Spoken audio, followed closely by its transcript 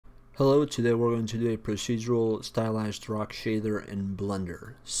Hello, today we're going to do a procedural stylized rock shader in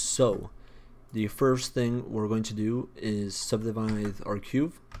Blender. So, the first thing we're going to do is subdivide our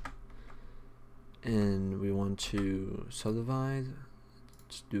cube. And we want to subdivide.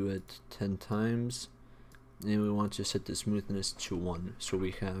 Let's do it 10 times. And we want to set the smoothness to 1 so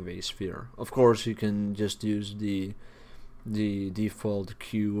we have a sphere. Of course, you can just use the default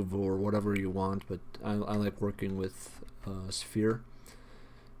cube or whatever you want, but I like working with a sphere.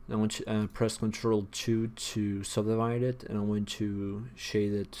 I want to press Ctrl 2 to subdivide it, and I'm going to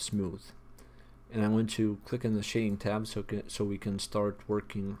shade it smooth. And I'm going to click in the shading tab so we can start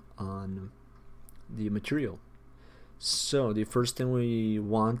working on the material. So the first thing we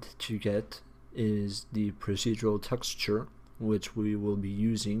want to get is the procedural texture, which we will be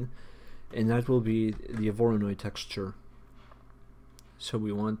using, and that will be the Voronoi texture. So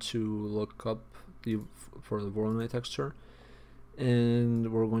we want to look up for the Voronoi texture,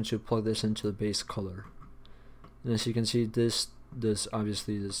 and we're going to plug this into the base color. And as you can see, this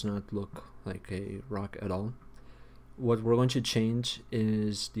obviously does not look like a rock at all. What we're going to change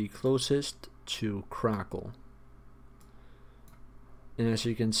is the closest to crackle. And as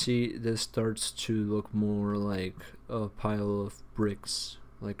you can see, this starts to look more like a pile of bricks,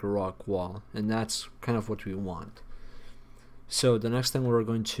 like a rock wall, and that's kind of what we want. So the next thing we're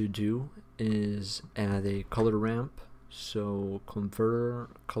going to do is add a color ramp. So converter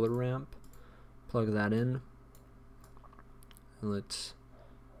color ramp, plug that in, and let's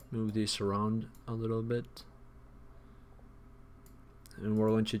move these around a little bit. And we're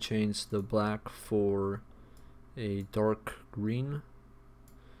going to change the black for a dark green,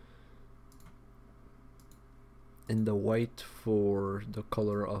 and the white for the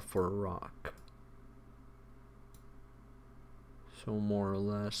color of our rock. So more or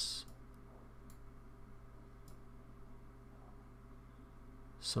less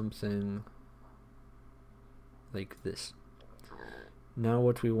something like this. Now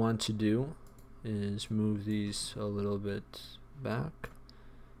what we want to do is move these a little bit back,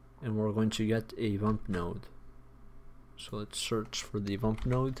 and we're going to get a bump node. So let's search for the bump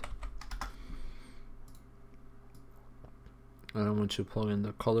node, and I'm going to plug in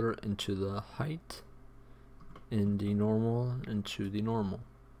the color into the height and the normal into the normal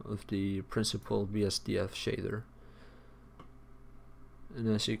of the principal BSDF shader. And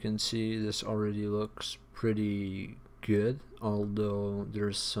as you can see, this already looks pretty good, although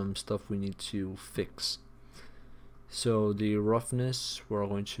there's some stuff we need to fix. So the roughness, we're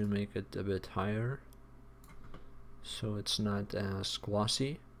going to make it a bit higher so it's not as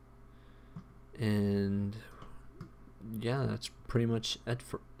glossy. And yeah, that's pretty much it.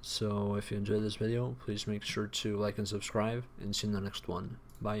 So if you enjoyed this video, please make sure to like and subscribe, and see you in the next one.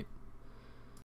 Bye.